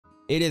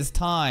It is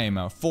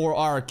time for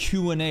our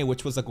Q&A,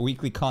 which was like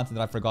weekly content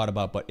that I forgot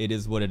about, but it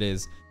is what it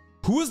is.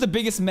 Who is the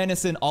biggest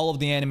menace in all of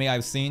the anime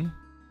I've seen?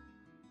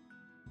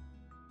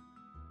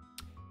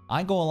 I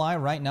ain't gonna lie,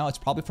 right now, it's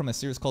probably from a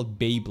series called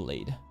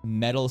Beyblade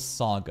Metal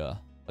Saga.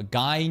 A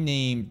guy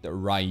named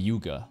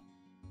Ryuga.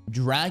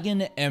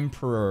 Dragon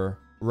Emperor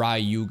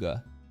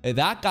Ryuga.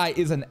 That guy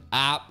is an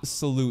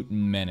absolute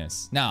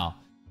menace. Now,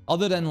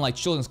 other than like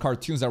children's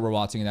cartoons that we're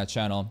watching in that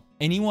channel,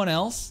 anyone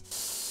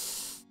else?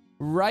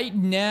 Right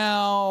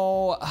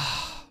now,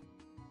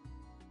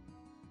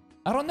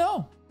 I don't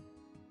know.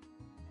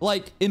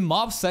 Like in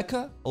Mob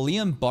Psycho,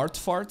 Liam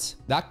Bartfart,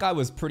 that guy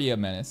was pretty a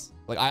menace.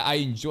 Like I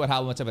enjoyed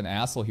how much of an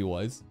asshole he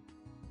was.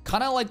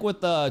 Kind of like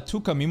with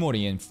Tuka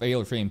Mimori in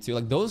Fatal Frame 2.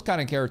 Like those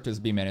kind of characters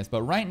be menace.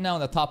 But right now,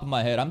 on the top of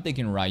my head, I'm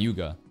thinking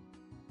Ryuga.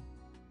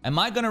 Am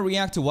I gonna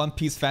react to One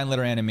Piece fan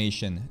letter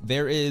animation?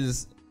 There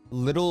is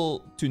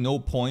little to no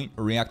point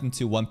reacting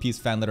to One Piece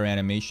fan letter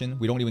animation.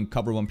 We don't even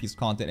cover One Piece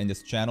content in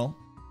this channel.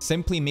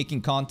 Simply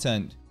making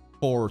content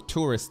for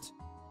tourists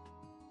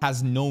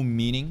has no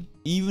meaning.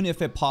 Even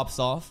if it pops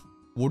off,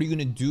 what are you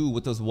gonna do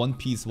with those One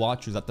Piece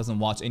watchers that doesn't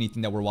watch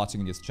anything that we're watching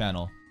in this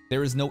channel?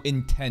 There is no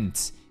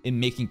intent in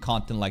making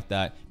content like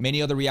that.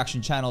 Many other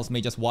reaction channels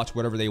may just watch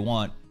whatever they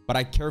want, but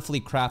I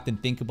carefully craft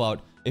and think about,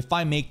 if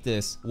I make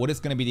this, what is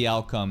gonna be the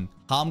outcome?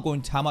 How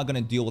am I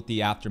gonna deal with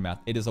the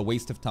aftermath? It is a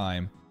waste of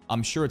time.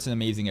 I'm sure it's an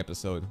amazing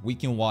episode. We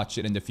can watch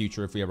it in the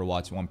future if we ever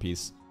watch One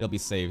Piece. It'll be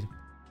saved.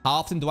 How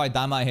often do I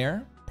dye my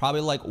hair?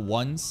 Probably like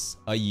once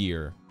a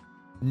year.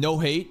 No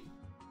hate.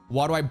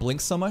 Why do I blink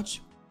so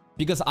much?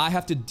 Because I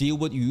have to deal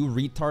with you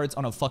retards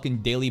on a fucking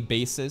daily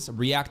basis,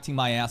 reacting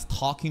my ass,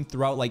 talking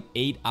throughout like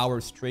 8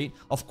 hours straight.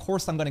 Of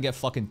course I'm gonna get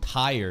fucking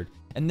tired.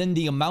 And then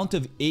the amount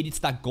of idiots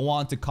that go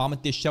on to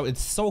comment this show,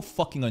 it's so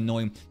fucking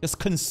annoying. Just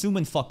consume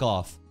and fuck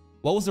off.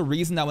 What was the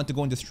reason I went to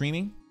go into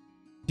streaming?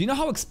 Do you know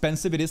how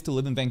expensive it is to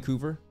live in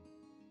Vancouver?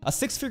 A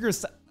six-figure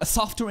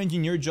software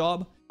engineer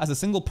job as a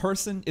single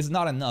person is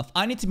not enough.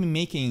 I need to be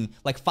making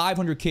like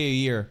 500k a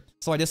year.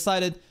 So I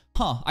decided,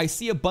 I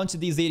see a bunch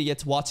of these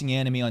idiots watching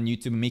anime on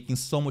YouTube and making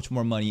so much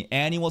more money.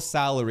 Annual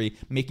salary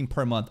making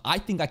per month. I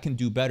think I can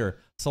do better.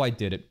 So I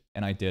did it,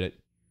 and I did it.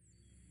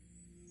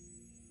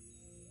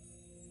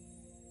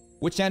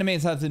 Which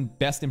animes have the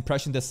best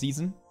impression this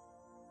season?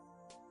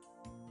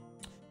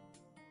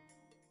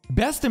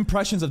 Best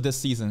impressions of this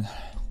season.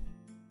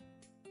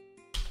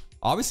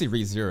 Obviously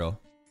Re:Zero.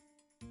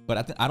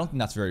 But I don't think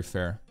that's very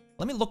fair.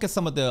 Let me look at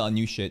some of the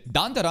new shit.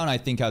 Dandadan I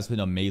think has been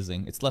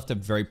amazing. It's left a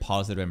very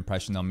positive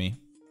impression on me.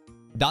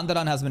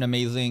 Dandadan has been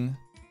amazing.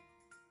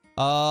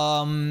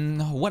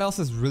 What else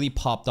has really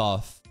popped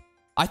off?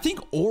 I think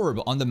Orb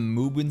on the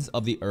movements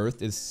of the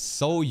earth is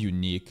so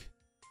unique.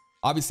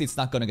 Obviously, it's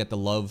not gonna get the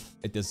love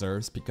it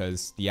deserves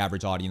because the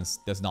average audience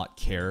does not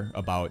care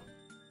about,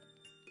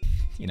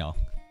 you know,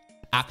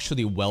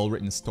 actually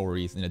well-written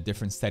stories in a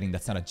different setting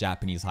that's not a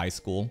Japanese high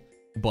school.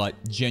 But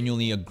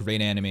genuinely a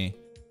great anime.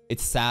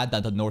 It's sad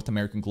that the North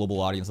American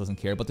global audience doesn't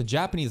care, but the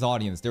Japanese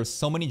audience, there's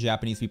so many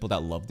Japanese people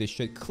that love this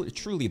shit.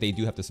 Truly, they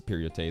do have the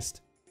superior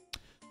taste.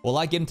 Will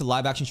I get into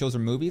live action shows or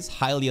movies?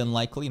 Highly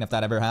unlikely, and if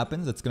that ever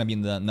happens, it's gonna be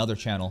in another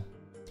channel.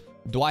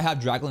 Do I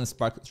have Dragon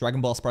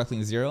Ball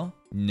Sparkling Zero?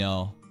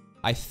 No.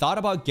 I thought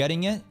about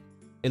getting it.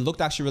 It looked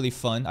actually really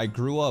fun. I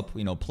grew up,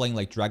 you know, playing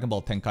like Dragon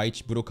Ball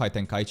Tenkaichi, Budokai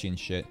Tenkaichi and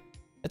shit.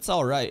 It's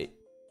alright.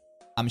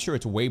 I'm sure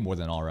it's way more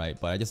than alright,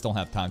 but I just don't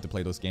have time to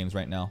play those games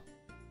right now.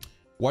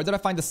 Where did I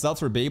find the subs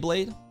for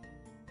Beyblade?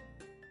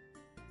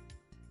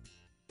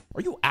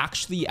 Are you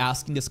actually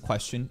asking this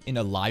question in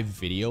a live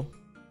video?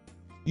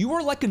 You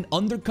are like an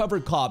undercover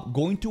cop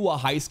going to a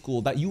high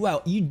school that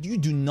you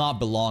do not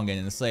belong in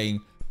and saying,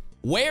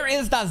 "Where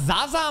is the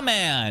Zaza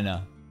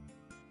man?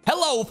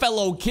 Hello,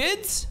 fellow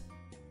kids.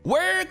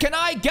 Where can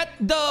I get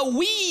the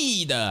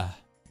weed?"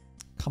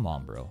 Come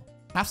on, bro.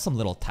 Have some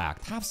little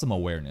tact. Have some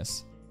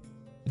awareness.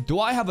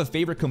 Do I have a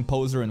favorite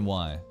composer and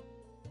why?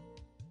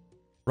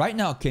 Right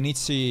now,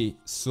 Kenichi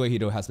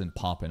Suehiro has been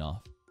popping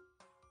off.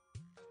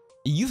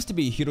 It used to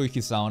be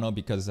Hiroyuki Sawano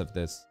because of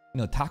this. You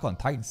know, Attack on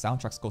Titan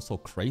soundtracks go so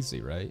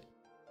crazy, right?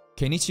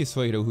 Kenichi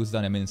Suehiro, who's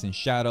done Eminence in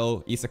Shadow,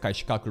 Isekai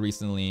Shikaku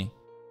recently,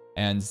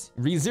 and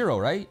Re:Zero,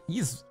 right?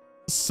 He's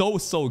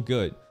so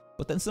good.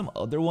 But then some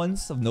other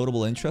ones of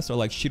notable interest are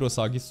like Shiro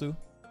Sagisu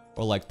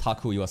or like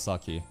Taku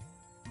Iwasaki.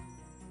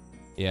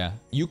 Yeah.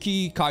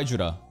 Yuki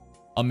Kaijura.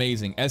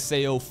 Amazing.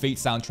 SAO Fate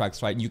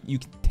soundtracks, right? You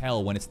can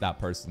tell when it's that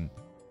person.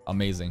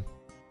 Amazing.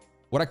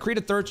 Would I create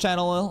a third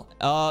channel?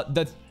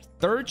 The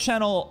third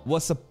channel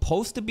was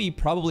supposed to be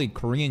probably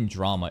Korean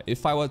drama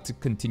if I were to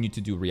continue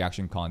to do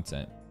reaction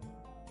content.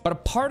 But a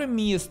part of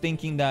me is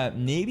thinking that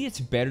maybe it's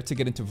better to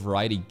get into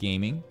variety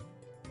gaming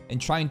and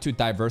trying to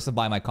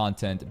diversify my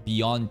content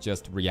beyond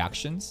just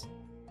reactions.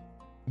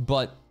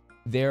 But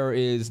there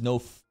is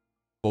no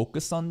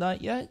focus on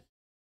that yet.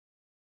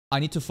 I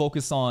need to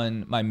focus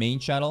on my main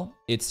channel.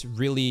 It's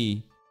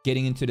really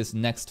getting into this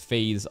next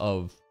phase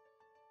of...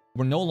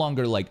 We're no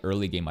longer like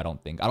early game, I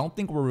don't think. I don't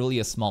think we're really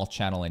a small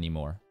channel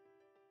anymore.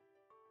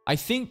 I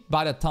think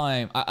by the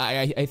time...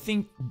 I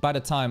think by the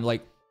time,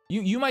 like,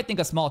 You might think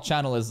a small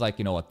channel is like,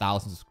 you know,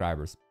 1,000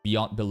 subscribers,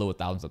 below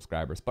 1,000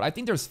 subscribers. But I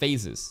think there's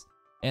phases.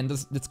 And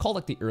it's called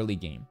like the early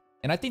game.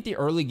 And I think the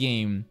early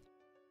game,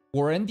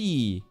 we're in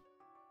the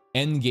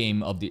end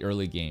game of the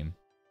early game.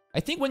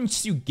 I think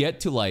once you get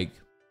to like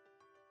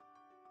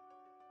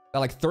that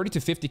like 30 to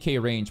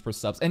 50k range per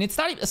subs, and it's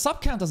not even, a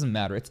sub count doesn't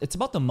matter. It's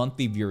about the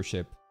monthly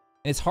viewership.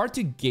 And it's hard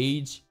to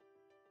gauge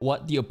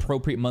what the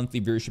appropriate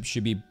monthly viewership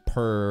should be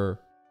per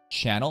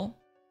channel.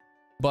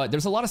 But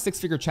there's a lot of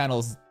six-figure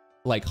channels,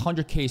 like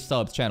 100k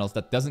subs channels,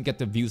 that doesn't get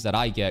the views that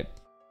I get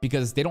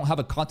because they don't have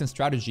a content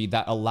strategy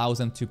that allows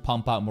them to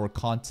pump out more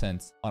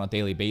content on a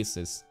daily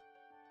basis,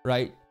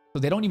 right? So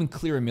they don't even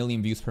clear 1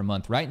 million views per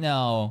month. Right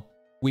now,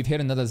 we've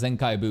hit another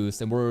Zenkai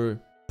boost, and we're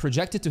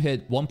projected to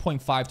hit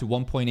 1.5 to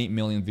 1.8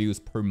 million views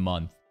per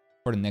month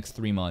for the next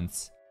 3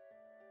 months.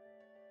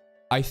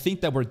 I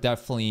think that we're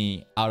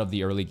definitely out of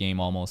the early game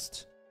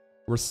almost.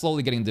 We're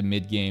slowly getting to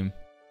mid game.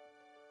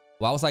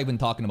 Why was I even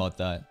talking about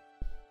that?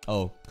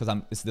 Oh,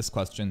 because it's this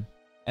question.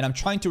 And I'm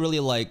trying to really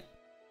like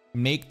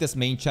make this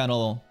main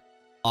channel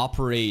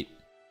operate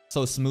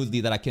so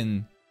smoothly that I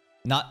can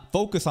not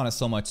focus on it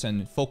so much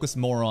and focus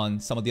more on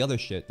some of the other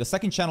shit. The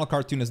second channel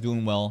cartoon is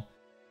doing well.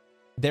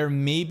 There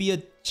may be a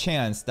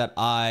chance that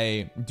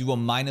I do a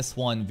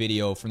 -1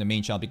 video from the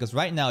main channel because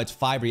right now it's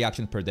 5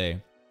 reactions per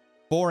day.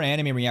 4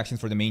 anime reactions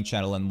for the main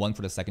channel and 1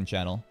 for the second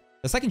channel.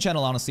 The second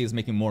channel honestly is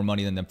making more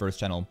money than the first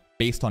channel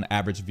based on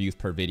average views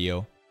per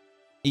video.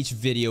 Each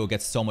video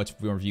gets so much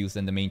more views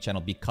than the main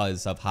channel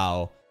because of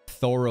how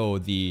thorough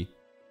the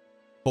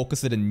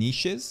focus of the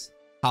niche is.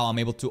 How I'm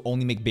able to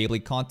only make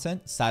Beyblade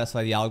content,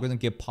 satisfy the algorithm,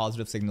 give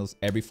positive signals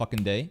every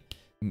fucking day.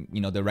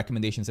 You know, the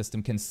recommendation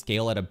system can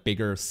scale at a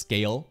bigger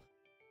scale.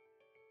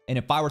 And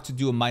if I were to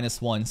do a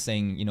 -1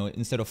 saying, you know,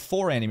 instead of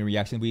 4 anime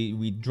reactions,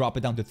 we drop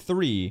it down to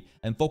 3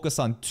 and focus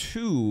on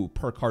 2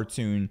 per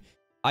cartoon,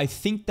 I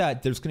think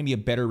that there's going to be a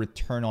better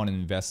return on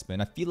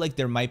investment. I feel like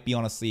there might be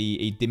honestly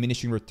a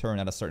diminishing return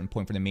at a certain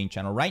point for the main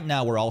channel. Right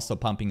now, we're also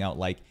pumping out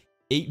like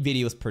 8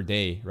 videos per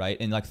day, right?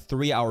 In like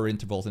 3-hour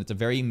intervals, and it's a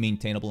very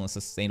maintainable and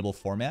sustainable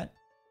format.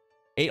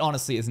 8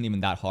 honestly isn't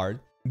even that hard.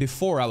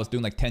 Before, I was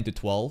doing like 10 to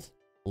 12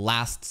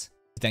 last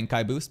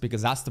Zenkai boost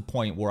because that's the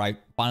point where I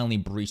finally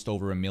breached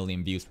over 1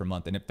 million views per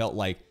month, and it felt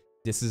like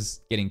this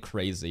is getting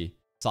crazy.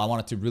 So I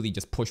wanted to really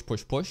just push.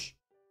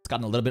 It's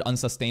gotten a little bit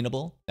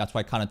unsustainable. That's why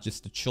I kind of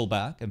just to chill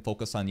back and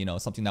focus on, you know,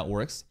 something that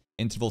works.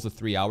 Intervals of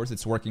 3 hours.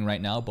 It's working right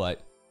now,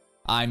 but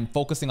I'm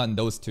focusing on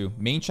those two.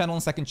 Main channel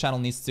and second channel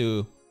needs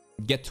to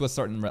get to a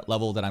certain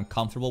level that I'm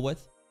comfortable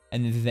with,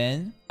 and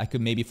then I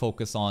could maybe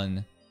focus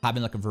on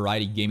having like a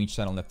variety gaming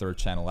channel on the third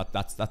channel.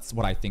 That's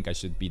what I think I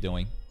should be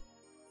doing.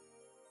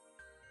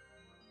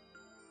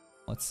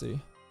 Let's see.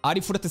 Adi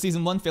Furata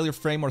Season 1, Failure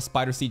Frame or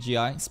Spider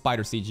CGI?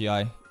 Spider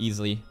CGI,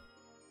 easily.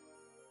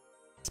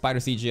 Spider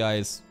CGI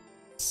is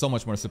so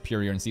much more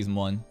superior in Season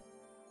 1.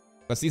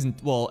 But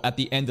well, at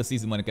the end of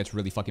Season 1, it gets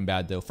really fucking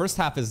bad though. First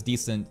half is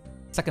decent.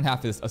 Second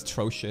half is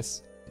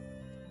atrocious.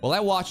 Will I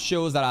watch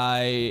shows that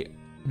I...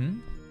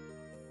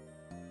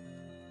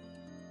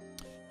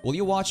 Will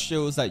you watch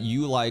shows that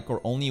you like or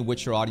only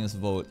which your audience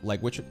vote?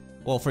 Like which...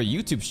 Well, for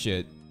YouTube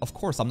shit, of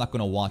course I'm not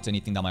gonna watch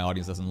anything that my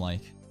audience doesn't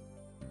like.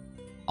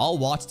 I'll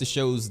watch the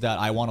shows that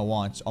I want to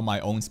watch on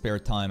my own spare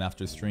time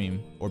after stream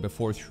or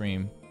before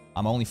stream.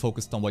 I'm only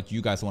focused on what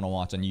you guys want to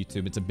watch on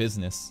YouTube. It's a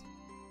business.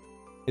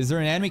 Is there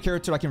an anime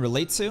character I can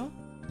relate to?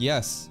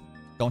 Yes.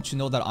 Don't you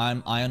know that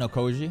I'm Ayano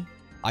Koji?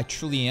 I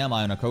truly am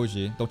Ayano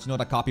Koji. Don't you know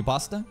that copy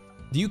pasta?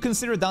 Do you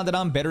consider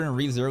Dandadan better than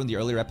ReZero in the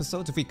earlier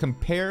episodes? If we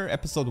compare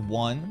episode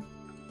 1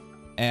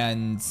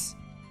 and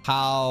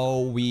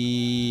how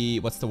we...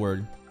 What's the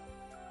word?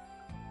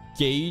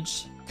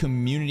 Gauge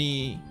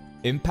community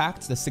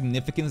impact, the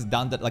significance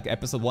like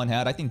episode 1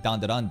 had, I think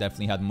Dandadan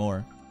definitely had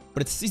more.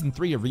 But it's season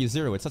 3 of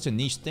ReZero. It's such a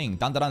niche thing.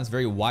 Dandadan is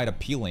very wide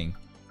appealing,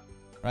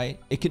 right?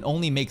 It can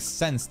only make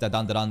sense that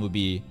Dandadan would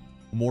be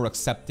more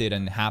accepted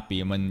and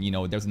happy. And when, you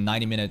know, there's a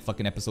 90-minute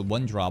fucking episode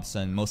 1 drops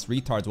and most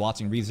retards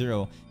watching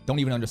ReZero don't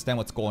even understand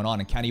what's going on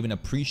and can't even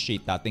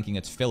appreciate that, thinking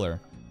it's filler.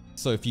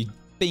 So if you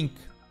think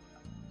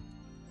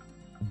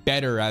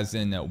better as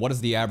in what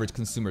does the average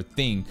consumer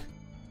think,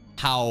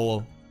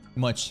 how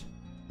much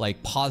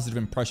like positive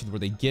impressions were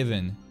they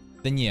given,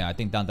 then yeah, I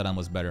think Dandadan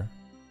was better.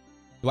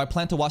 Do I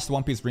plan to watch the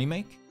One Piece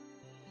remake?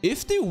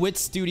 If the Wit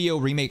Studio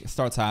remake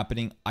starts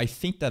happening, I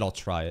think that I'll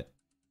try it.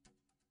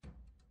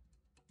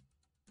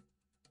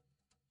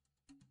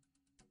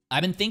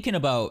 I've been thinking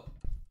about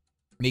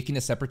making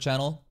a separate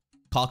channel,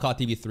 Kaka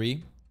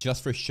TV3,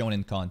 just for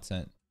shonen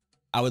content.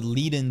 I would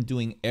lead in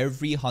doing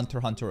every Hunter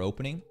x Hunter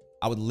opening.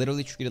 I would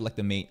literally treat it like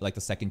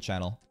the second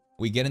channel.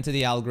 We get into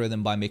the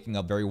algorithm by making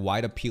a very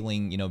wide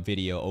appealing, you know,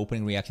 video,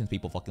 opening reactions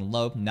people fucking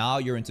love. Now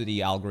you're into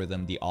the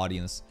algorithm, the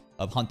audience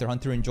of Hunter x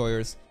Hunter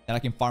enjoyers. Then I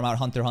can farm out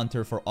Hunter x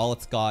Hunter for all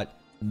it's got.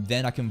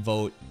 Then I can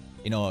vote,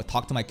 you know,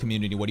 talk to my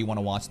community. What do you want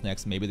to watch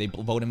next? Maybe they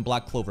vote in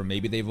Black Clover.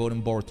 Maybe they vote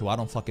in Boruto. I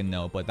don't fucking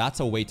know. But that's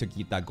a way to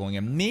keep that going.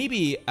 And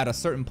maybe at a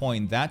certain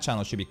point, that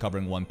channel should be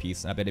covering One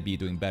Piece. And I bet it'd be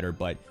doing better.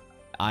 But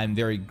I'm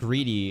very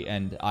greedy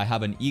and I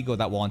have an ego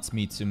that wants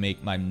me to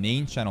make my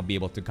main channel be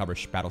able to cover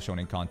Battle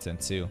Shonen content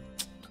too.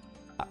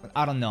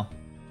 I don't know.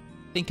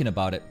 Thinking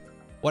about it.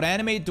 What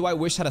anime do I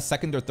wish had a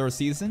second or third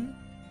season?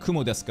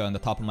 Kumo desu ka on the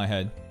top of my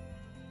head.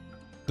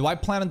 Do I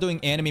plan on doing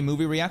anime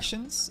movie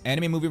reactions?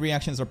 Anime movie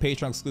reactions are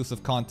Patreon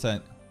exclusive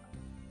content.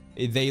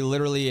 They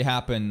literally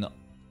happen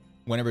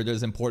whenever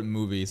there's important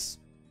movies.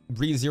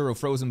 ReZero,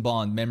 Frozen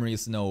Bond, Memory of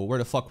Snow. Where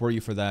the fuck were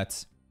you for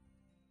that?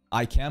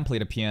 I can play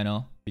the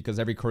piano because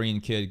every Korean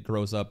kid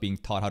grows up being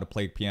taught how to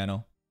play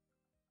piano.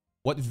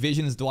 What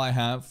visions do I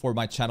have for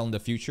my channel in the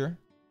future?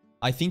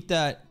 I think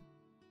that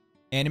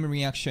anime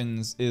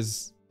reactions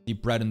is the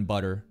bread and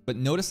butter. But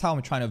notice how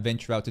I'm trying to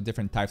venture out to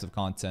different types of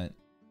content.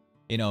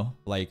 You know,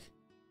 like...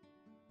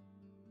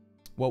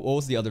 What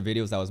was the other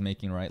videos I was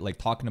making, right? Like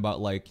talking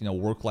about like, you know,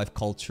 work-life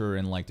culture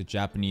and like the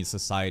Japanese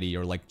society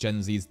or like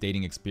Gen Z's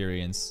dating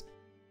experience.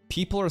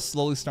 People are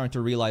slowly starting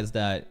to realize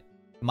that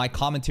my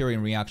commentary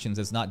and reactions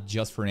is not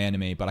just for an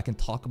anime, but I can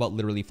talk about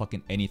literally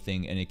fucking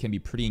anything and it can be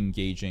pretty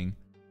engaging.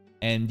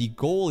 And the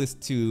goal is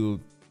to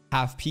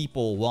have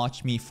people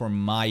watch me for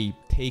my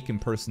take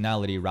and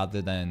personality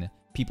rather than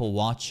people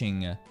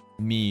watching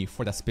me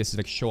for that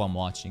specific show I'm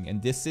watching. And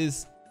this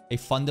is a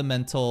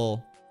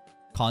fundamental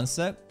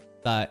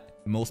concept that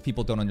most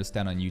people don't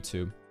understand on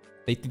YouTube.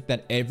 They think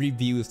that every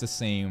view is the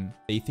same.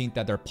 They think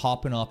that they're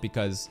popping up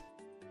because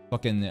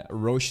fucking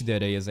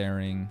Roshidere is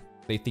airing.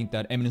 They think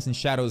that Eminence in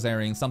Shadow is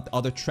airing. Some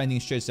other trending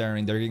shit's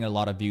airing. They're getting a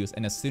lot of views.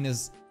 And as soon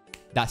as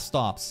that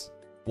stops,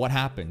 what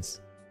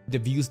happens? The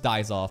views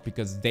dies off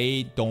because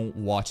they don't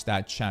watch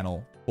that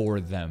channel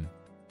for them.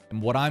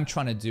 And what I'm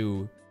trying to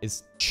do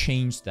is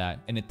change that.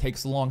 And it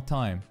takes a long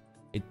time.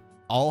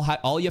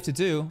 All you have to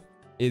do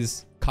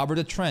is cover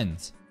the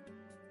trends.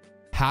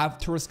 Have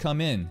tourists come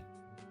in,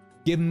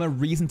 give them a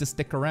reason to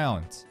stick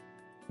around,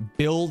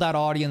 build that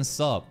audience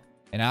up,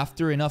 and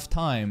after enough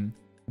time,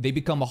 they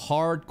become a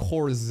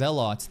hardcore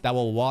zealot that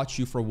will watch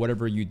you for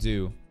whatever you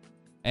do.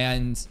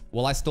 And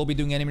will I still be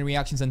doing anime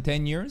reactions in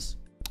 10 years?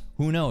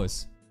 Who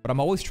knows? But I'm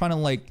always trying to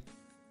like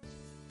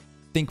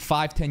think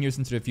 5-10 years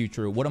into the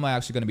future. What am I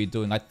actually going to be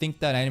doing? I think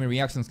that anime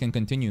reactions can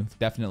continue,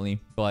 definitely,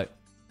 but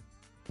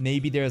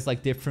maybe there's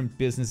like different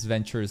business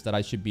ventures that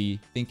I should be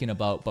thinking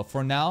about. But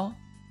for now,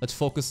 let's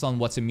focus on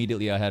what's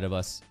immediately ahead of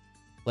us.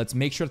 Let's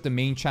make sure that the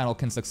main channel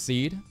can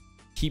succeed,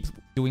 keep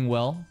doing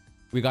well.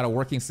 We got a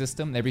working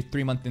system. Every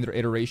 3-month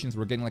iterations,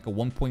 we're getting like a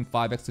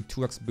 1.5x to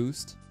 2x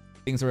boost.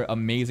 Things are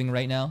amazing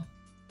right now.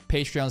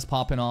 Patreon's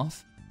popping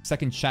off.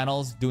 Second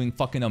channel's doing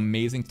fucking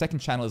amazing. Second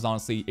channel is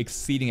honestly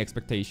exceeding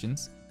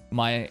expectations.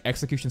 My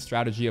execution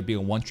strategy of being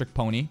a one-trick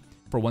pony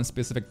for one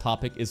specific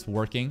topic is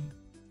working.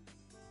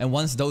 And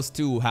once those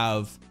two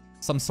have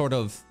some sort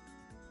of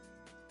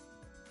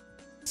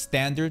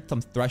standard,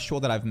 some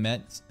threshold that I've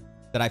met,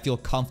 that I feel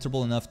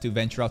comfortable enough to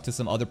venture out to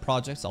some other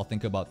projects, I'll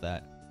think about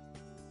that.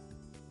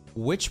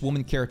 Which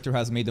woman character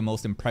has made the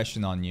most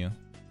impression on you?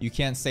 You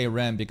can't say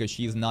Rem because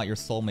she's not your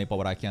soulmate, but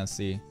what I can't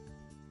see.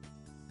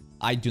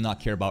 I do not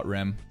care about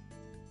Rem.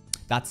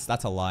 That's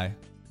a lie.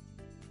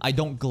 I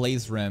don't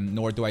glaze Rem,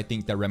 nor do I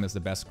think that Rem is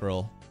the best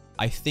girl.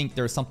 I think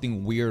there's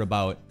something weird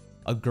about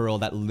a girl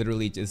that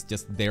literally is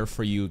just there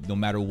for you no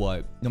matter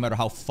what. No matter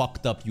how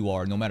fucked up you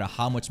are, no matter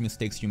how much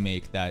mistakes you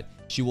make, that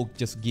she will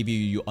just give you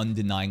your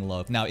undenying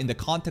love. Now, in the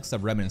context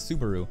of Rem and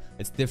Subaru,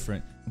 it's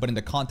different. But in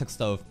the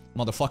context of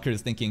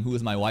motherfuckers thinking, who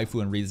is my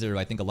waifu and ReZero,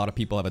 I think a lot of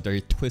people have a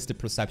very twisted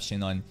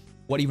perception on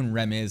what even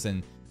Rem is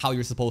and how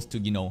you're supposed to,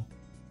 you know,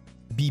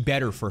 be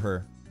better for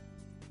her.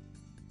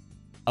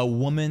 A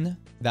woman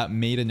that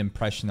made an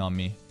impression on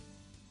me.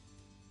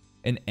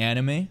 An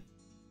anime?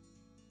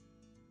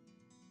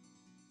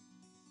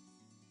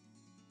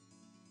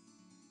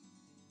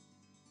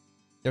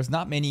 There's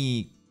not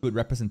many good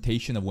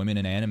representation of women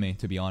in anime,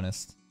 to be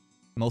honest.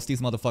 Most of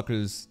these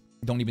motherfuckers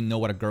don't even know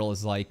what a girl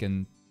is like,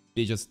 and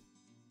they're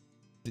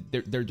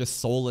just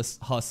soulless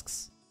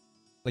husks.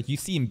 Like, you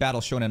see in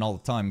Battle Shonen all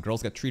the time,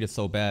 girls get treated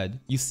so bad.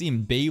 You see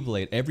in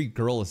Beyblade, every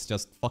girl is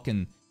just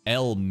fucking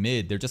L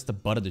mid. They're just the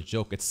butt of the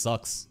joke. It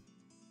sucks.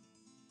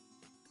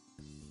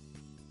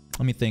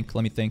 Let me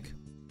think.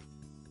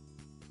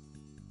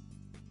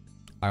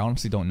 I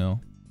honestly don't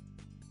know.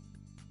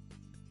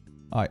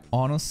 I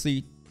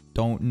honestly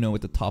don't know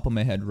at the top of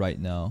my head right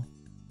now.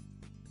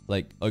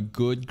 Like, a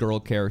good girl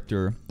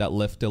character that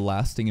left a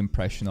lasting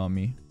impression on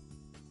me.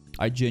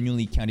 I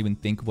genuinely can't even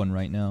think of one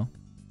right now.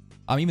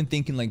 I'm even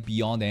thinking like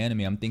beyond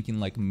anime. I'm thinking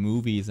like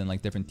movies and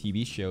like different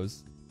TV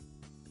shows.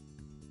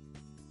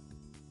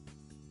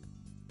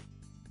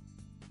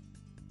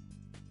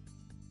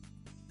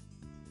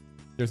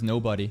 There's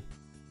nobody.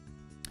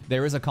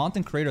 There is a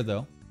content creator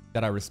though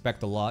that I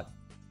respect a lot.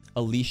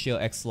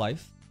 Alicia X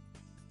Life.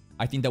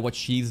 I think that what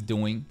she's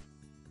doing,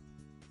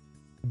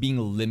 being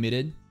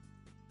limited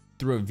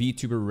through a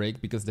VTuber rig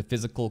because the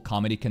physical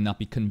comedy cannot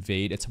be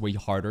conveyed. It's way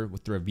harder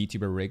through a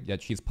VTuber rig,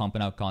 yet she's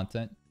pumping out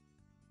content.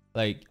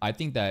 Like, I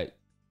think that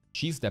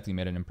she's definitely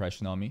made an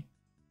impression on me.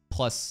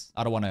 Plus,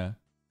 I don't want to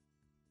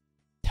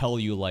tell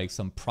you like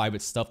some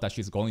private stuff that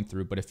she's going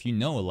through, but if you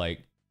know,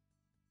 like,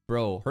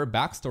 bro, her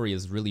backstory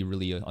is really,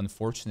 really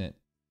unfortunate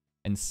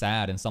and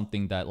sad, and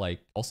something that like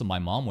also my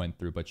mom went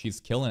through, but she's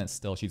killing it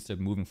still. She's still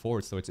moving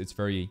forward, so it's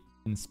very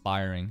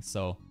inspiring.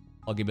 So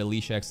I'll give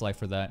Alicia X Life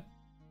for that.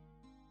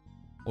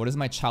 What is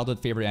my childhood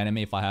favorite anime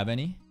if I have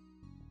any?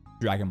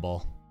 Dragon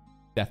Ball.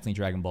 Definitely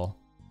Dragon Ball.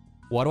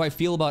 What do I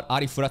feel about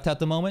Arifureta at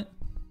the moment?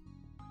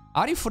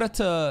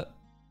 Arifureta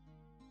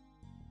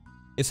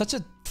is such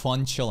a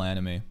fun, chill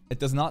anime. It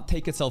does not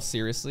take itself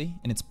seriously,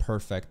 and it's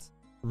perfect.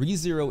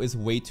 ReZero is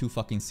way too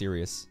fucking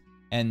serious.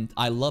 And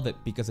I love it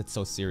because it's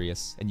so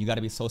serious. And you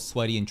gotta be so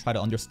sweaty and try to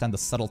understand the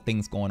subtle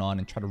things going on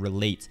and try to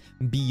relate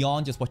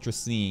beyond just what you're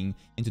seeing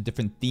into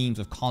different themes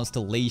of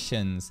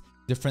constellations,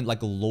 different like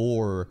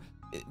lore,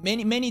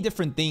 many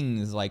different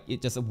things. Like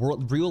it just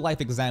real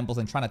life examples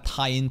and trying to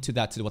tie into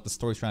that to what the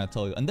story's trying to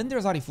tell you. And then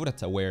there's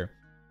Arifureta where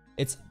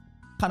it's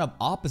kind of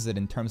opposite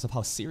in terms of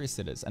how serious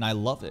it is. And I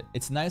love it.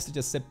 It's nice to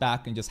just sit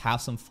back and just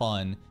have some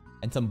fun.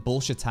 And some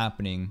bullshit's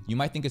happening. You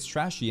might think it's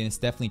trashy, and it's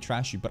definitely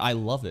trashy, but I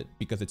love it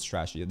because it's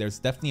trashy. There's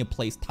definitely a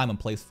place, time and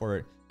place for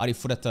it.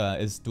 Arifureta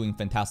is doing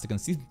fantastic. And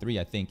season 3,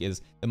 I think,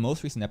 is the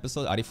most recent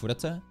episode,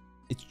 Arifureta.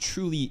 It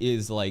truly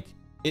is like,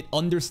 it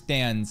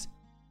understands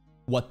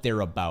what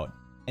they're about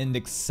and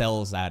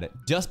excels at it.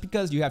 Just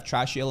because you have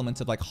trashy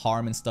elements of like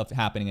harm and stuff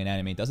happening in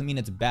anime doesn't mean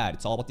it's bad.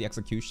 It's all about the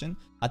execution.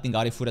 I think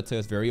Arifureta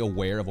is very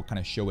aware of what kind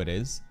of show it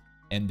is,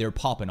 and they're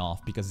popping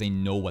off because they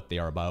know what they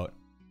are about.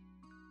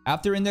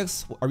 After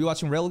Index, are we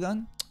watching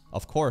Railgun?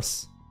 Of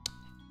course.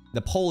 The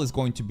poll is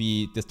going to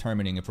be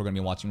determining if we're going to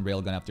be watching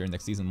Railgun after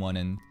Index Season 1,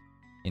 and,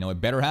 you know, it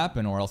better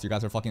happen or else you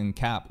guys are fucking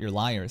cap. You're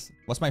liars.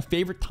 What's my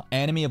favorite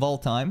anime of all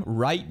time?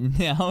 Right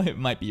now, it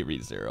might be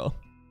ReZero.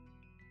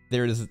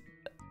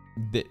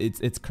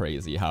 It's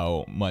crazy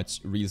how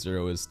much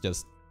ReZero has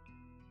just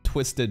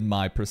twisted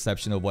my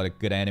perception of what a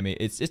good anime.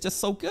 It's just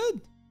so good.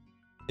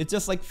 It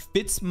just like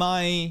fits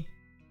my...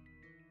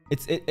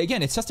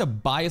 Again, it's just a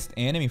biased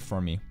anime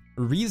for me.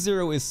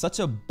 ReZero is such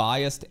a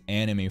biased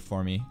anime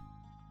for me.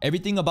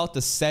 Everything about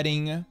the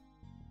setting,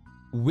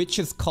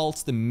 witches,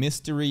 cults, the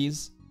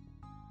mysteries.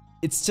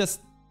 It's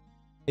just...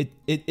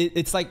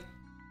 It's like...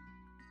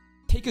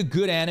 Take a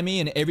good anime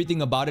and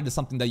everything about it is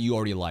something that you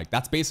already like.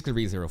 That's basically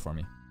ReZero for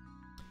me.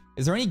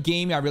 Is there any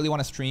game I really want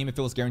to stream if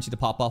it was guaranteed to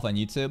pop off on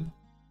YouTube?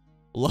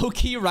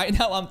 Low-key, right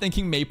now I'm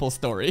thinking Maple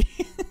Story.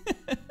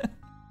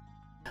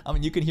 I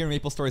mean, you can hear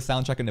Maple Story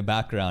soundtrack in the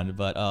background,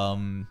 but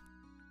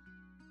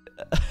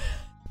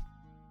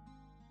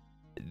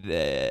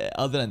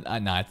other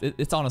than nah,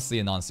 it's honestly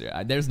a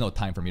non-serious. There's no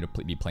time for me to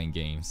be playing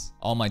games.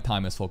 All my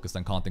time is focused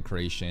on content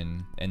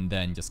creation, and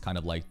then just kind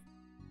of like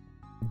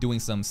doing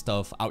some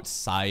stuff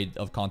outside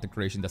of content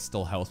creation that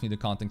still helps me do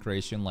content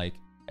creation. Like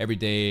every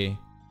day,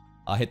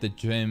 I hit the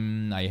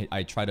gym.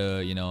 I try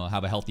to, you know,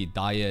 have a healthy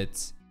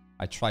diet.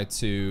 I try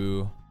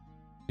to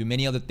do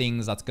many other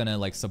things that's gonna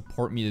like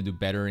support me to do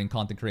better in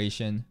content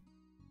creation.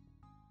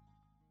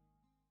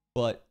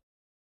 But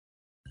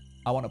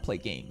I want to play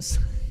games.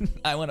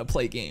 I want to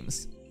play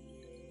games.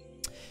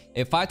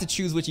 If I had to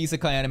choose which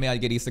isekai anime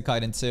I'd get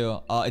isekai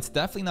into, it's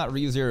definitely not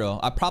ReZero.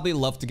 I'd probably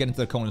love to get into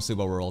the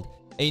Konosuba world.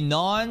 A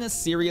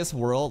non-serious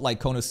world like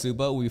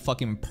Konosuba would be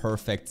fucking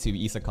perfect to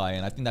isekai,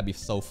 and I think that'd be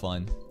so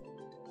fun.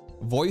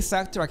 Voice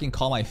actor I can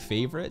call my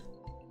favorite.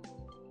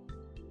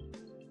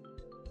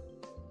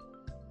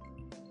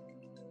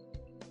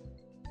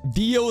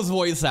 Dio's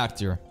voice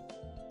actor.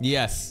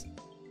 Yes.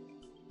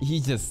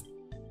 He's just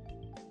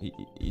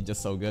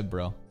so good,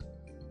 bro.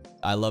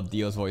 I love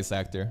Dio's voice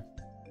actor.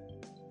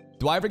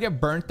 Do I ever get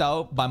burnt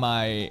out by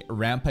my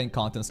rampant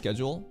content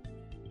schedule?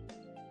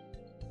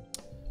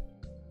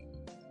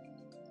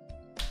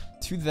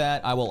 To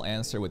that, I will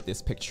answer with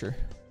this picture.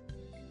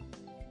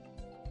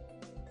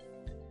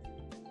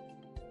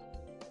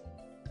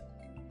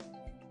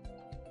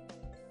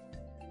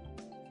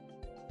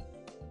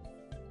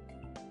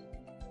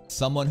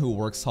 Someone who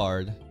works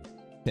hard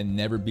can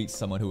never beat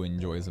someone who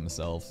enjoys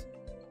themselves.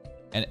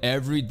 And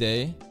every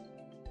day,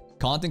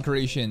 content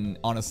creation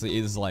honestly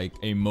is like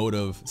a mode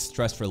of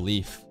stress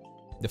relief.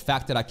 The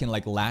fact that I can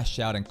like lash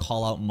out and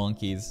call out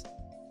monkeys,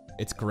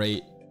 it's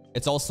great.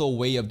 It's also a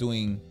way of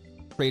doing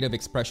creative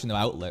expression of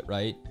outlet,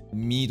 right?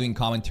 Me doing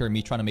commentary,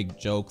 me trying to make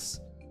jokes,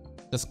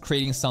 just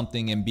creating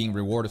something and being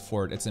rewarded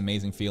for it. It's an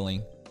amazing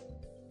feeling.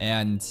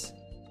 And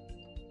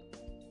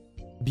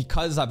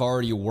because I've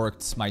already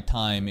worked my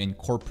time in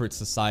corporate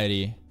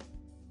society,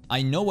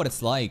 I know what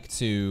it's like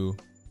to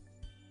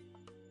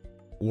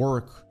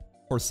work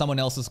for someone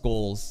else's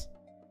goals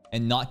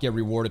and not get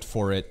rewarded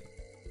for it.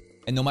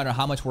 And no matter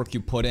how much work you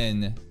put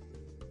in,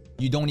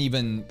 you don't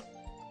even,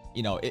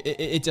 you know,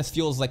 it just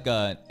feels like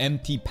an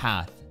empty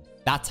path.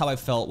 That's how I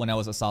felt when I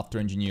was a software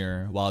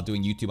engineer while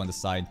doing YouTube on the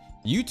side.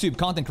 YouTube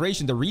content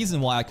creation, the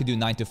reason why I could do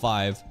 9 to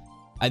 5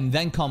 and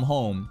then come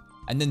home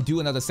and then do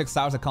another 6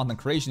 hours of content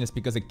creation is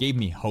because it gave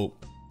me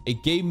hope.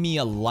 It gave me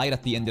a light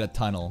at the end of the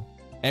tunnel.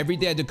 Every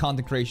day I do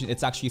content creation,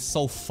 it's actually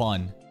so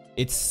fun.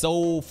 It's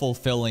so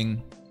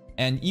fulfilling.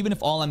 And even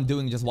if all I'm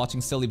doing is just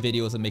watching silly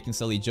videos and making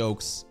silly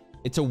jokes,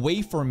 it's a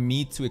way for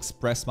me to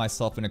express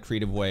myself in a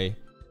creative way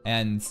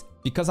And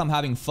because I'm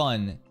having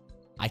fun,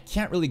 I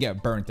can't really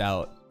get burnt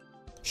out.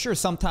 Sure,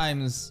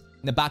 sometimes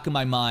in the back of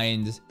my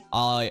mind,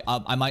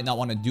 I might not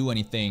want to do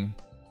anything.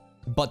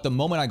 But the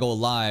moment I go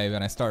live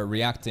and I start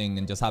reacting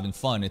and just having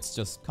fun, it's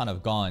just kind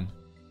of gone.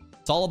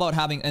 It's all about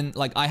having, and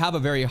like I have a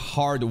very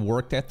hard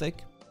work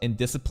ethic and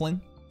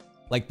discipline.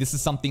 Like this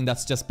is something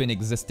that's just been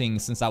existing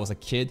since I was a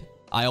kid.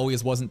 I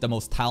always wasn't the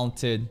most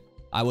talented.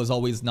 I was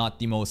always not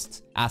the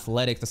most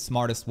athletic, the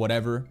smartest,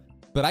 whatever.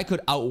 But I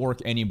could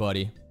outwork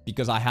anybody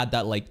because I had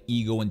that like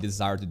ego and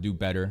desire to do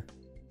better.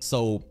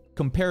 So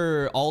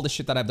compare all the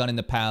shit that I've done in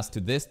the past to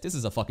this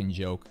is a fucking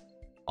joke.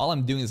 All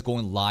I'm doing is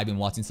going live and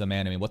watching some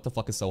anime. What the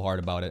fuck is so hard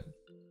about it?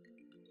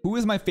 Who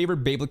is my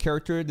favorite Beyblade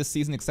character this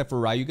season except for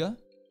Ryuga?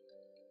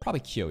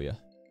 Probably Kyoya.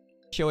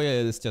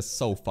 Kyoya is just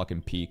so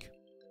fucking peak.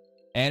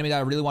 Anime that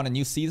I really want a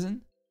new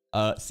season?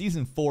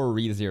 Season 4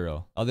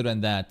 ReZero. Other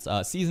than that,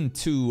 Season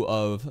 2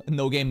 of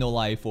No Game No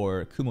Life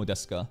or Kumo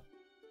Desu Ka.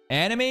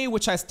 Anime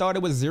which I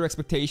started with zero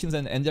expectations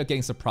and ended up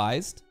getting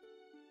surprised.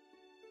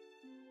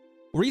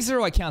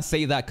 ReZero I can't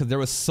say that because there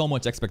was so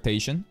much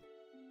expectation.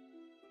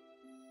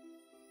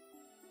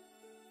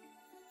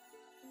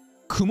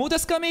 Kumo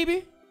Desu Ka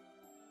maybe?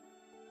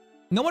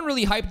 No one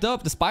really hyped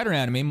up the spider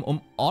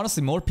anime.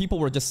 Honestly, more people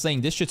were just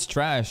saying this shit's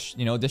trash.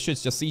 You know, this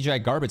shit's just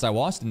CGI garbage. I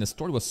watched and the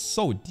story was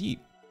so deep.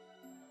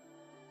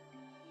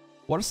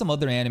 What are some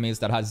other animes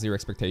that had zero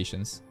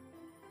expectations?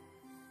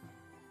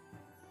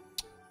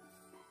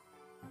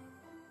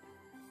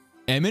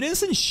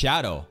 Eminence in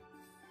Shadow.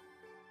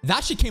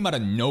 That shit came out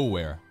of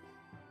nowhere.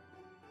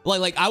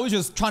 Like I was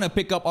just trying to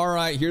pick up,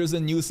 alright, here's a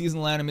new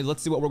seasonal anime.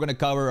 Let's see what we're gonna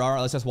cover.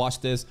 Alright, let's just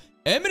watch this.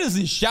 Eminence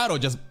in Shadow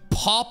just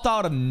popped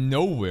out of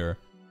nowhere.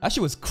 That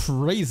shit was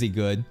crazy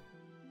good.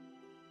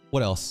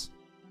 What else?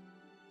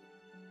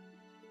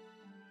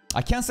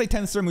 I can't say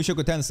Tensei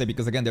Mushoku Tensei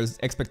because again, there's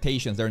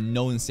expectations. They're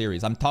known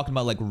series. I'm talking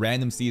about like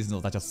random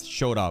seasonals that just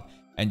showed up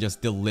and just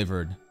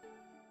delivered.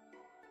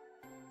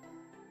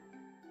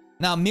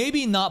 Now,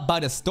 maybe not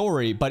by the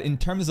story, but in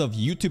terms of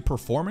YouTube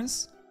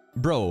performance,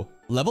 bro,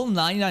 level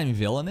 99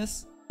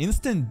 Villainous,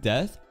 Instant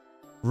Death,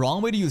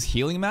 Wrong Way to Use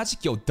Healing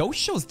Magic, yo, those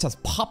shows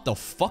just popped the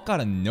fuck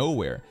out of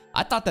nowhere.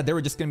 I thought that they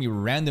were just gonna be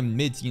random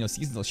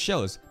seasonal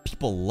shows.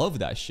 People love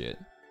that shit.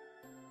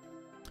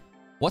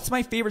 What's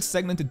my favorite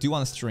segment to do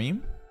on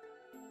stream?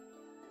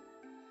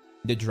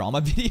 The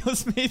drama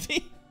videos,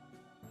 maybe?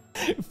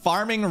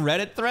 Farming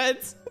Reddit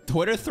threads?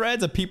 Twitter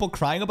threads of people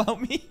crying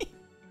about me?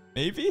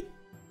 Maybe?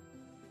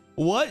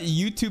 What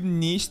YouTube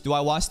niche do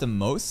I watch the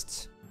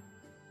most?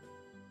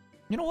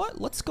 You know what?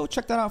 Let's go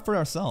check that out for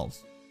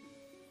ourselves.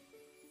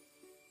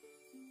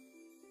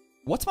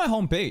 What's my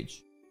homepage?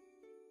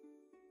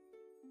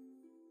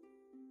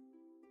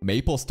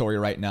 Maple Story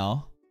right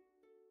now.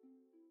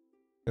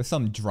 There's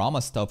some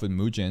drama stuff with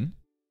Mugen.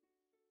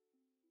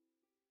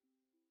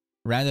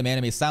 Random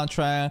anime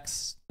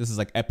soundtracks. This is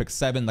like Epic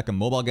 7, like a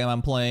mobile game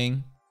I'm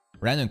playing.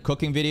 Random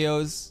cooking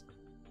videos.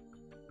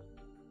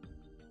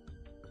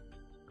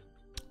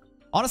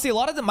 Honestly, a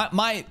lot of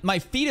my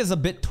feed is a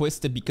bit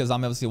twisted because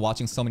I'm obviously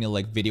watching so many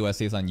like video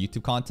essays on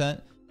YouTube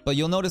content. But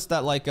you'll notice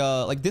that like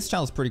this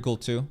channel is pretty cool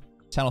too.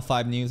 Channel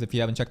 5 News if you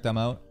haven't checked them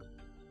out.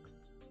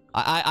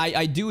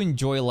 I do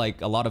enjoy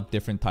like a lot of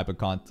different type of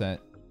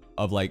content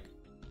of like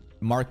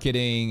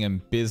marketing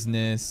and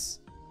business.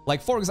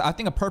 Like for example, I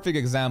think a perfect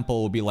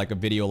example would be like a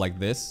video like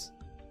this.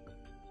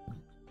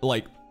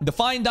 Like the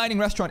fine dining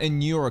restaurant in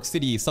New York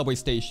City, subway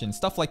station,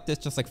 stuff like this,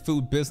 just like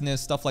food business,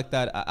 stuff like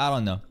that. I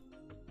don't know.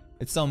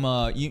 It's some,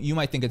 you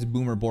might think it's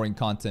boomer boring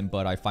content,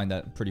 but I find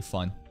that pretty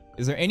fun.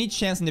 Is there any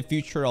chance in the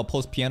future I'll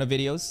post piano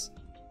videos?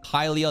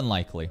 Highly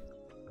unlikely.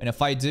 And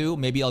if I do,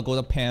 maybe I'll go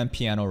the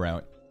piano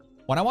route.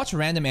 When I watch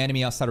random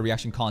anime outside of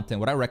reaction content,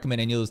 would I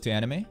recommend any of those to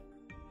anime?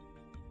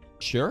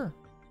 Sure.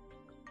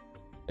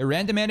 A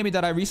random anime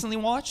that I recently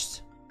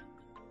watched?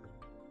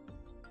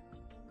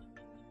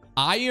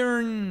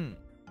 Iron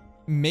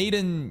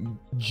Maiden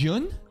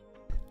Jun?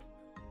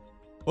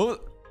 Oh,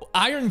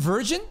 Iron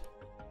Virgin?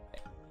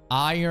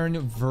 Iron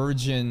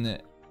Virgin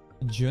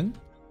Jun?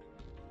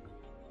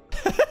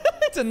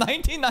 It's a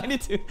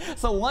 1992.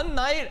 So one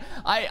night,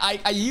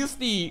 I used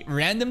the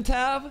random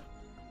tab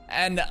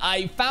and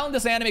I found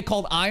this anime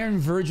called Iron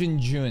Virgin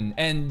Jun.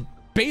 And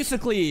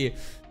basically,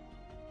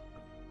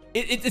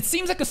 it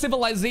seems like a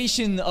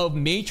civilization of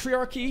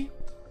matriarchy.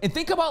 And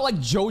think about like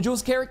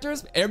JoJo's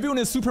characters. Everyone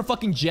is super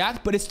fucking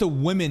jacked, but it's the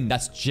women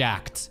that's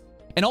jacked.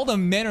 And all the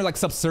men are like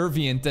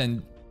subservient.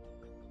 And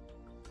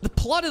the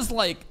plot is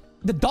like,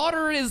 the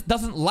daughter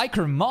doesn't like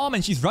her mom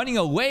and she's running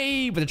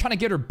away, but they're trying to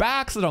get her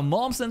back. So the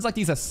mom sends like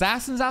these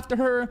assassins after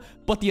her.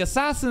 But the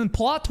assassin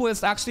plot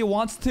twist actually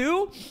wants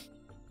to...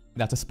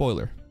 That's a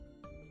spoiler.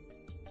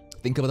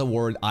 Think of the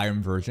word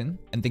Iron Virgin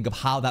and think of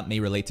how that may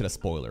relate to the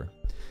spoiler.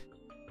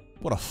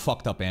 What a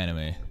fucked up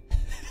anime.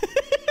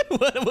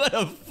 what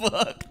a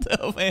fucked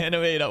up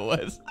anime that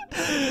was.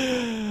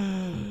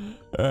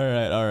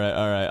 Alright.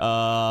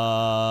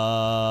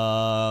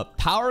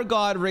 Power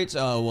God Rich.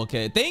 Oh,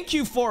 okay. Thank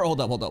you for...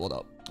 Hold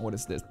up. What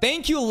is this?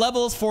 Thank you,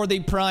 Levels, for the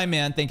Prime,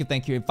 man. Thank you,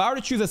 thank you. If I were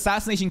to choose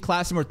Assassination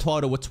Classroom or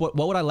Toado, what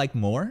would I like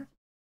more?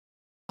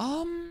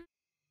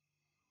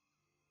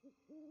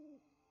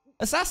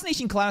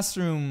 Assassination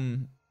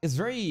Classroom is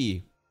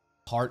very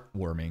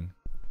heartwarming.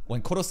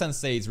 When Koto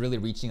Sensei is really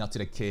reaching out to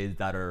the kids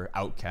that are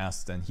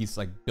outcast and he's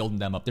like building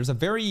them up, there's a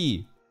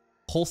very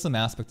wholesome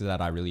aspect to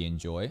that I really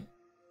enjoy.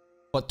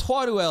 But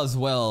Toado as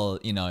well,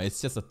 you know,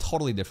 it's just a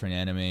totally different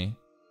anime. And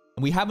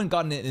we haven't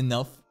gotten it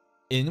enough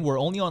in. We're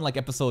only on like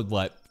episode,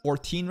 what,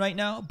 14 right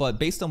now? But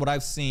based on what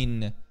I've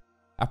seen,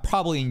 I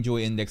probably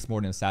enjoy Index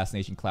more than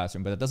Assassination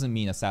Classroom. But that doesn't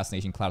mean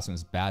Assassination Classroom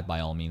is bad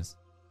by all means.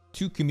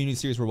 2 community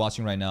series we're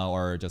watching right now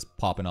are just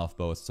popping off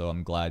both, so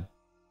I'm glad.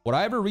 Would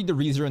I ever read the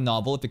ReZero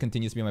novel if it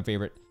continues to be my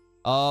favorite?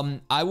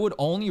 I would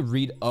only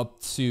read up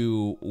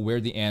to where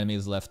the anime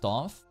is left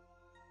off.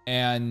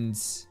 And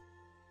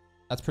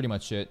that's pretty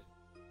much it.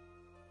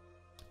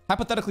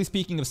 Hypothetically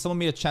speaking, if someone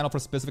made a channel for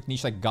a specific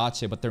niche like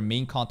Gacha, but their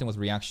main content was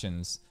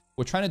reactions,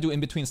 we're trying to do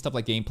in-between stuff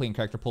like gameplay and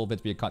character pull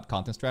bits via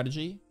content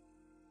strategy.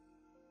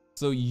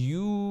 So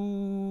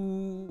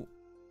you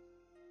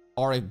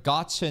are a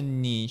Gacha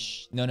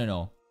niche.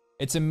 No.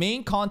 It's a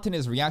main content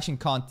is reaction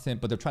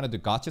content, but they're trying to do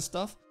Gacha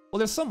stuff. Well,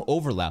 there's some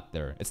overlap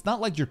there. It's not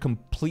like you're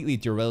completely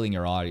derailing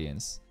your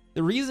audience.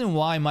 The reason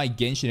why my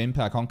Genshin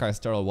Impact, Honkai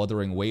Star Rail,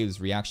 Wuthering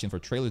Waves reaction for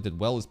trailers did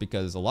well is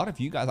because a lot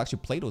of you guys actually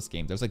play those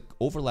games. There's like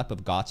overlap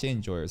of Gacha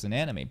enjoyers and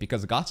anime,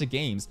 because Gacha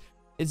games,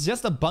 it's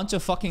just a bunch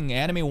of fucking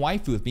anime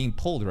waifus being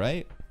pulled,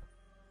 right?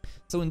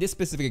 So in this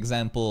specific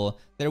example,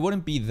 there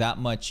wouldn't be that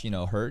much, you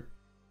know, hurt.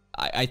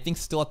 I think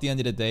still at the end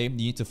of the day, you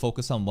need to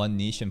focus on one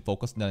niche and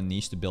focus on that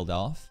niche to build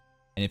off.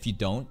 And if you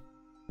don't,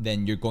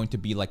 then you're going to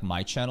be like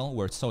my channel,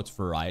 where it's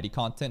variety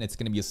content. It's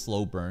going to be a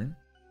slow burn.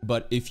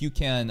 But if you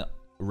can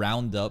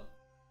round up,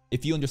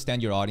 if you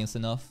understand your audience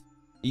enough,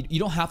 you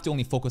don't have to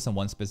only focus on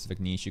one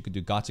specific niche. You could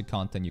do Gacha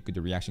content, you could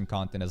do reaction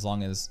content, as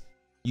long as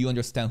you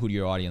understand who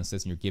your audience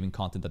is and you're giving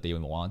content that they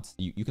want.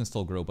 You can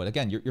still grow. But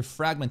again, you're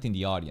fragmenting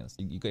the audience.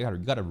 You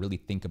gotta really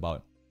think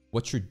about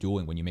what you're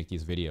doing when you make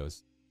these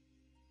videos.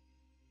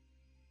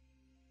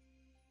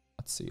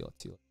 Let's see.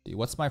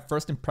 What's my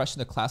first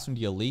impression of Classroom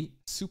the Elite?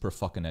 Super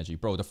fucking edgy.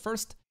 Bro, the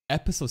first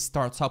episode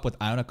starts off with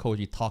Ayano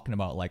Koji talking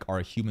about, like,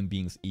 are human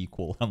beings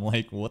equal? I'm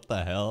like, what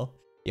the hell?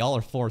 Y'all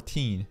are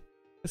 14.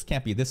 This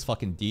can't be this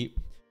fucking deep.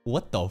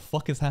 What the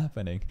fuck is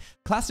happening?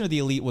 Classroom the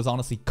Elite was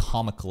honestly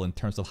comical in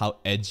terms of how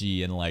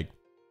edgy and, like,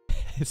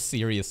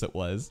 serious it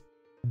was.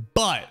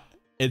 But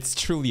it's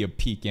truly a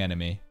peak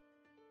anime.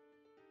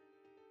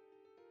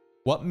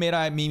 What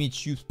made me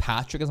choose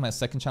Patrick as my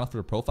second channel for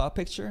the profile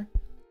picture?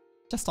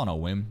 Just on a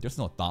whim. There's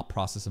no thought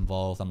process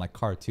involved. I'm like,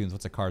 cartoons.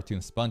 What's a cartoon?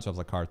 SpongeBob's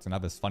a cartoon. I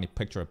have this funny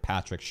picture of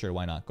Patrick. Sure,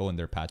 why not? Go in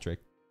there, Patrick.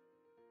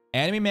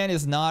 Anime Man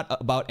is not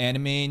about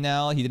anime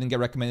now. He didn't get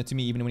recommended to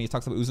me even when he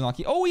talks about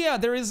Uzumaki. Oh yeah,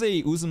 there is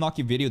a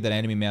Uzumaki video that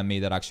Anime Man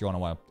made that I actually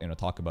want to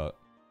talk about.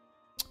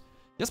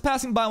 Just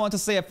passing by, I want to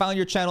say I found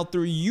your channel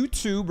through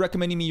YouTube,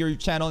 recommending me your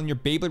channel and your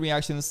Beyblade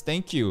reactions.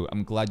 Thank you.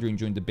 I'm glad you're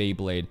enjoying the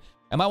Beyblade.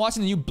 Am I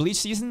watching the new Bleach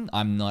season?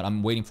 I'm not.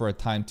 I'm waiting for a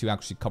time to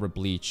actually cover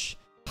Bleach.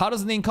 How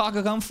does the name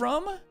Kaka come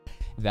from?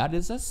 That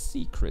is a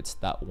secret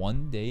that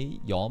one day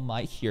y'all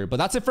might hear. But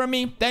that's it from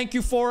me. Thank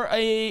you for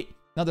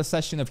another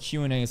session of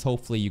Q&As.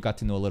 Hopefully you got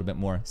to know a little bit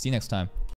more. See you next time.